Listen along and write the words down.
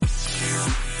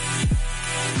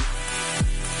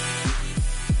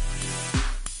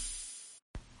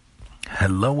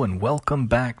Hello and welcome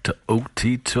back to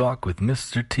OT Talk with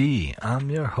Mr. T. I'm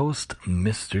your host,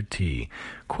 Mr. T.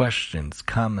 Questions,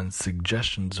 comments,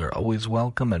 suggestions are always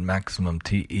welcome at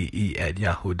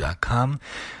MaximumTEE@yahoo.com,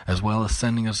 as well as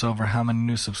sending us over how many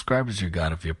new subscribers you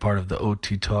got. If you're part of the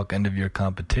OT Talk end of year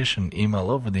competition,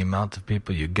 email over the amount of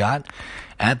people you got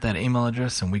at that email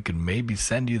address, and we could maybe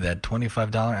send you that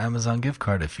 $25 Amazon gift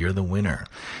card if you're the winner.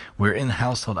 We're in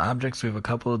household objects. We have a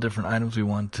couple of different items we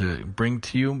want to bring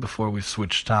to you before we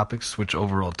switch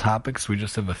overall topics. We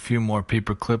just have a few more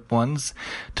paperclip ones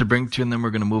to bring to you, and then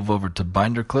we're going to move over to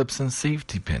binder clips and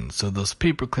safety pins. So those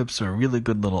paper clips are a really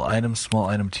good little item, small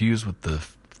item to use with the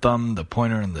thumb, the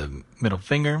pointer, and the middle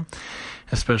finger,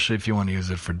 especially if you want to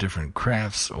use it for different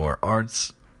crafts or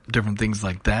arts, different things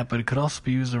like that. But it could also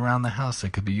be used around the house.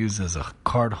 It could be used as a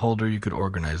card holder. You could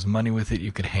organize money with it.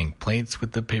 You could hang plates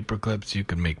with the paper clips. You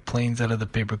could make planes out of the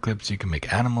paper clips. You can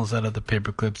make animals out of the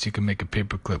paper clips. You can make a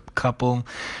paperclip couple.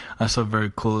 I saw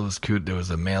very cool. It was cute. There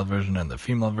was a male version and the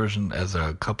female version as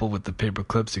a couple with the paper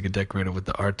clips. You could decorate it with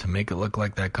the art to make it look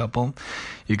like that couple.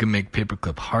 You can make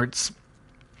paperclip hearts.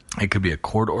 It could be a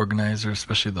cord organizer,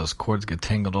 especially those cords get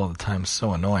tangled all the time,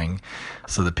 so annoying.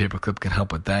 So the paperclip can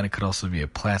help with that. It could also be a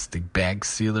plastic bag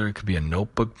sealer. It could be a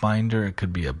notebook binder. It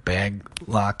could be a bag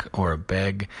lock or a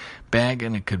bag,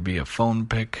 and it could be a phone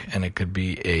pick, and it could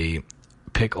be a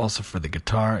pick also for the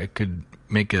guitar. It could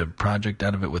make a project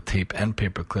out of it with tape and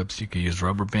paper clips. You could use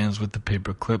rubber bands with the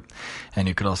paper clip, and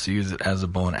you could also use it as a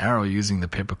bow and arrow using the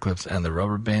paper clips and the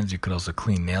rubber bands. You could also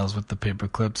clean nails with the paper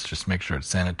clips. Just make sure it's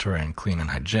sanitary and clean and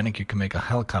hygienic. You can make a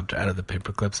helicopter out of the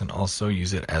paper clips and also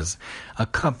use it as a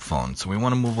cup phone. So we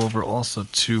want to move over also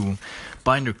to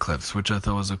binder clips, which I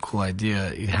thought was a cool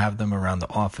idea. You have them around the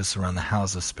office, around the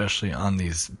house, especially on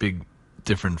these big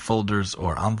different folders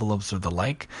or envelopes or the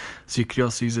like. So you could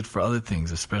also use it for other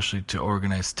things, especially to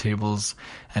organize tables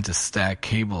and to stack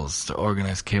cables, to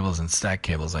organize cables and stack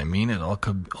cables. It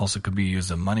also could be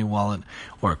used as a money wallet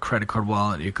or a credit card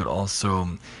wallet. You could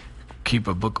also keep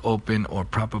a book open or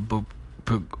prop a book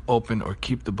open or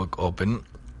keep the book open.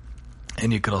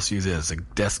 And you could also use it as a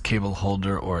desk cable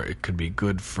holder, or it could be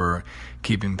good for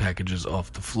keeping packages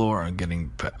off the floor or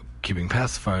keeping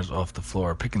pacifiers off the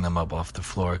floor, picking them up off the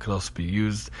floor. It could also be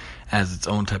used as its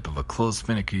own type of a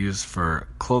clothespin. It could be used for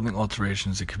clothing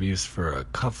alterations. It could be used for a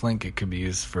cufflink. It could be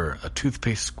used for a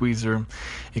toothpaste squeezer.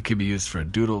 It could be used for a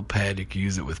doodle pad. You could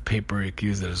use it with paper. You could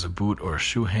use it as a boot or a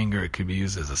shoe hanger. It could be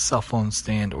used as a cell phone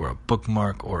stand or a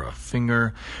bookmark or a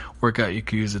finger workout. You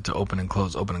could use it to open and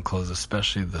close,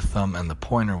 especially the thumb and the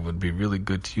pointer would be really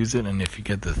good to use it. And if you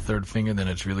get the third finger, then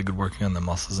it's really good working on the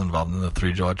muscles involved in the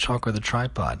three-jawed chalk or the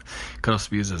tripod. It could also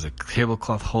be used as a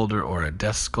tablecloth holder or a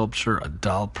desk sculpture, a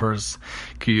doll purse.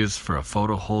 It could be used for a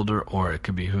photo holder, or it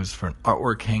could be used for an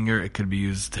artwork hanger. It could be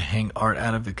used to hang art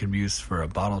out of. It could be used for a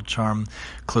bottle charm,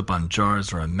 clip on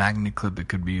jars, or a magnet clip. It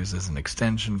could be used as an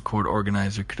extension cord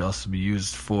organizer. It could also be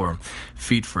used for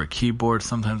feet for a keyboard.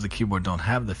 Sometimes the keyboard don't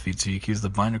have the feet, so you can use the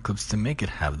binder clips to make it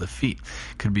have the feet.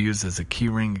 It could be used as a key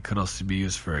ring. It could also be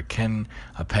used for a pen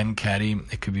caddy.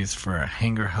 It could be used for a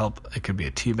hanger help. It could be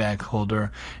a tea bag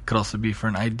holder. It could also be for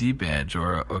an ID badge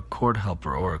or a cord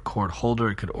helper or a cord holder.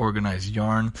 It could organize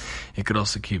yarn. It could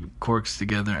also keep corks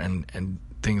together and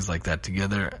things like that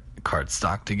together. Cards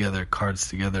stocked together, cards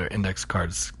together, index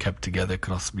cards kept together. It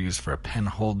could also be used for a pen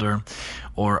holder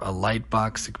or a light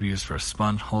box. It could be used for a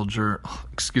sponge holder. It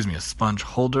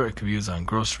could be used on a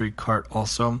grocery cart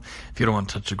also. If you don't want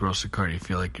to touch a grocery cart, you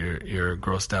feel like you're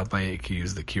grossed out by it, you could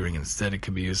use the keyring instead. It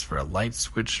could be used for a light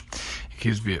switch. It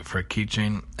could be used for a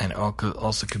keychain, and it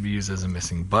also could be used as a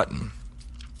missing button.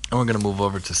 And we're going to move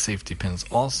over to safety pins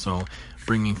also,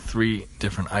 bringing 3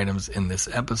 different items in this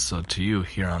episode to you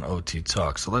here on OT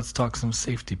Talk. So let's talk some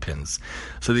safety pins.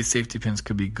 So these safety pins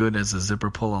could be good as a zipper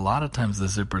pull. A lot of times the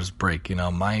zippers break.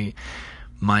 My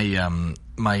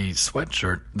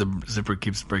sweatshirt, the zipper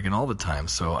keeps breaking all the time,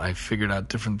 so I figured out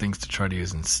different things to try to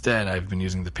use instead. I've been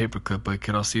using the paper clip, but I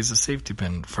could also use a safety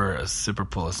pin for a zipper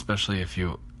pull, especially if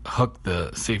you hook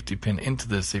the safety pin into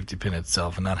the safety pin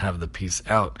itself and not have the piece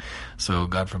out. So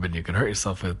God forbid you could hurt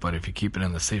yourself with, but if you keep it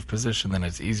in the safe position, then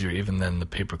it's easier even than the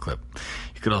paper clip.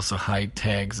 You could also hide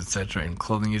tags, etc. in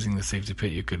clothing using the safety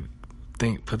pin. You could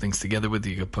put things together with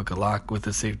it. You could put a lock with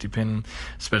a safety pin,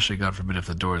 especially God forbid if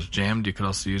the door is jammed. You could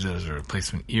also use it as a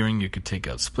replacement earring. You could take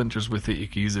out splinters with it. You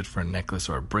could use it for a necklace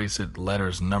or a bracelet.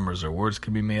 Letters, numbers, or words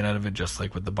can be made out of it, just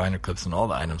like with the binder clips and all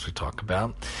the items we talk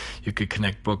about. You could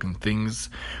connect broken things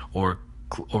or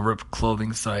rip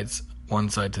clothing sides one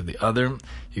side to the other.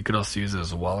 You could also use it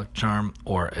as a wallet charm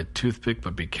or a toothpick,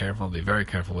 but be careful, be very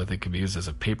careful with it. It could be used as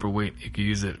a paperweight. You could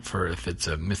use it for if it's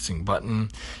a missing button.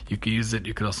 You could use it,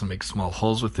 you could also make small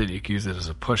holes with it. You could use it as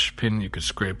a push pin. You could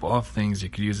scrape off things. You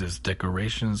could use it as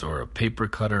decorations or a paper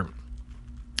cutter.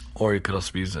 Or it could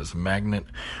also be used as a magnet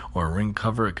or a ring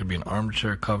cover. It could be an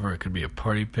armchair cover. It could be a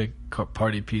party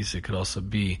piece. It could also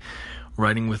be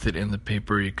writing with it in the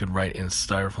paper. You could write in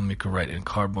styrofoam. You could write in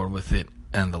cardboard with it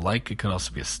and the like. It could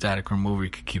also be a static remover. You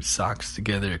could keep socks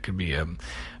together. It could be a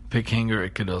pick hanger.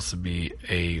 It could also be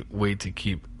a way to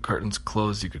keep curtains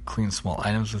closed. You could clean small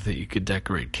items with it. You could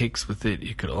decorate cakes with it.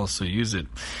 You could also use it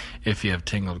if you have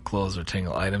tangled clothes or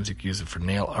tangled items. You could use it for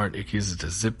nail art. You could use it to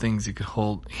zip things. You could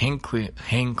hang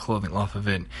clothing off of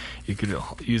it. You could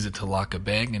use it to lock a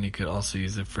bag, and you could also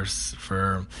use it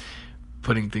for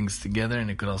putting things together, and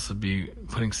it could also be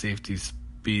putting safety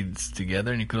beads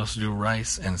together, and you could also do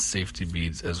rice and safety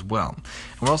beads as well.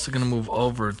 And we're also going to move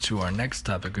over to our next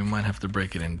topic. We might have to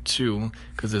break it in two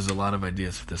because there's a lot of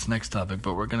ideas for this next topic,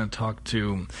 but we're going to talk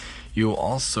to you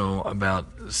also about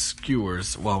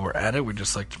skewers. While we're at it, we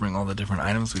just like to bring all the different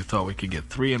items. We thought we could get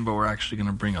 3 in, but we're actually going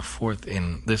to bring a 4th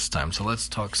in this time. So let's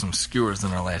talk some skewers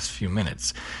in our last few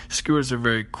minutes. Skewers are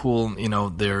very cool. You know,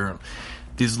 they're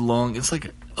these long, it's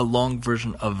like a long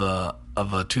version of a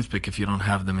toothpick if you don't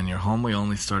have them in your home. We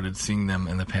only started seeing them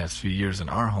in the past few years in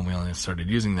our home. We only started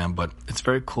using them, but it's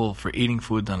very cool for eating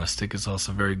food on a stick. It's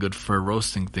also very good for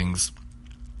roasting things,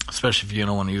 especially if you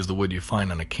don't want to use the wood you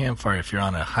find on a campfire. If you're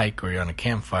on a hike or you're on a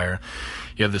campfire,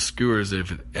 you have the skewers,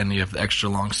 and you have the extra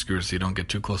long skewers so you don't get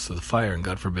too close to the fire and,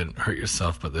 God forbid, hurt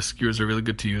yourself. But the skewers are really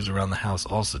good to use around the house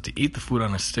also. To eat the food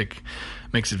on a stick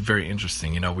makes it very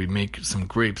interesting. You know, we make some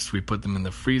grapes, we put them in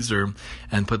the freezer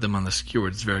and put them on the skewer.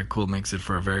 It's very cool. It makes it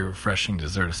for a very refreshing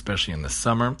dessert, especially in the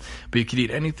summer. But you could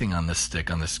eat anything on the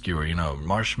stick, on the skewer, you know,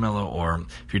 marshmallow, or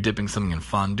if you're dipping something in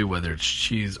fondue, whether it's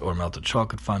cheese or melted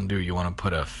chocolate fondue, you want to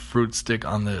put a fruit stick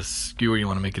on the skewer, you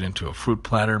want to make it into a fruit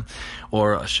platter,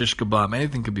 or a shish kebab.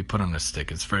 Anything could be put on a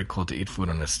stick. It's very cool to eat food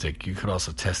on a stick. You could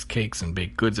also test cakes and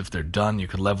baked goods if they're done. You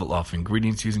could level off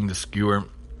ingredients using the skewer.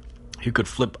 You could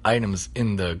flip items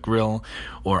in the grill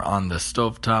or on the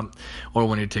stovetop, or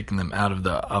when you're taking them out of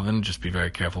the oven. Just be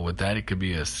very careful with that. It could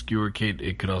be a skewer kit.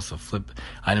 It could also flip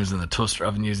items in the toaster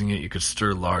oven using it. You could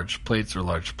stir large plates or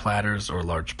large platters or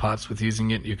large pots with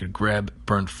using it. You could grab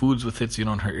burnt foods with it so you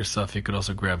don't hurt yourself. You could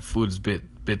also grab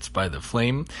bits by the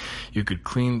flame. You could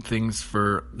clean things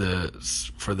for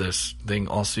this thing.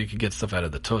 Also, you could get stuff out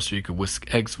of the toaster. You could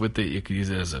whisk eggs with it. You could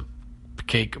use it as a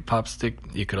cake pop stick.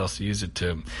 You could also use it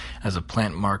as a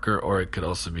plant marker, or it could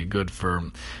also be good for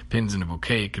pins in a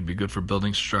bouquet. It could be good for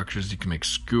building structures. You can make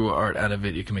skewer art out of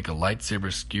it. You can make a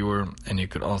lightsaber skewer, and you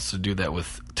could also do that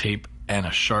with tape and a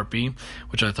Sharpie,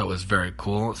 which I thought was very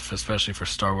cool, especially for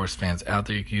Star Wars fans out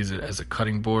there. You could use it as a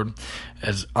cutting board,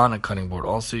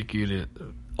 Also, you could use it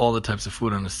all the types of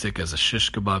food on a stick as a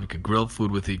shish kebab. You could grill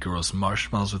food with it. You could roast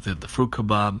marshmallows with it. The fruit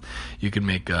kebab. You can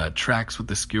make tracks with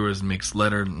the skewers and make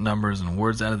letter numbers and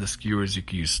words out of the skewers. You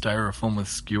could use styrofoam with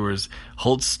skewers,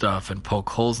 hold stuff and poke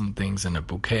holes in things and a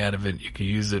bouquet out of it. You could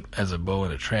use it as a bow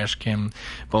and a trash can,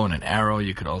 bow and an arrow.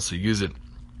 You could also use it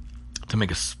to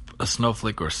make a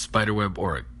snowflake or a spider web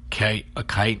or a kite.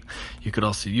 You could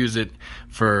also use it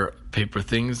for paper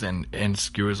things, and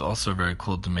skewers also very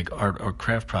cool to make art or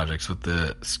craft projects with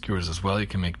the skewers as well. You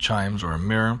can make chimes or a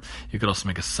mirror. You could also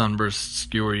make a sunburst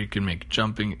skewer. You can make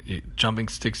jumping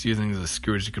sticks using the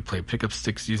skewers. You could play pickup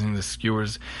sticks using the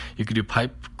skewers. You could do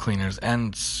pipe cleaners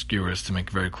and skewers to make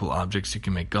very cool objects. You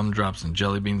can make gumdrops and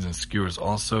jelly beans and skewers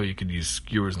also. You could use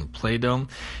skewers and Play-Doh.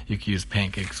 You could use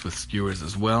pancakes with skewers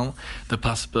as well. The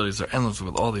possibilities are endless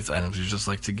with all these items. We just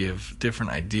like to give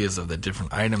different ideas of the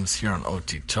different items here on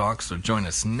OT Talk. So join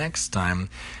us next time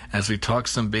as we talk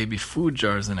some baby food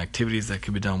jars and activities that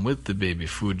can be done with the baby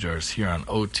food jars here on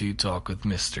OT Talk with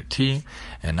Mr. T.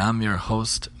 And I'm your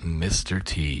host, Mr.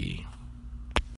 T.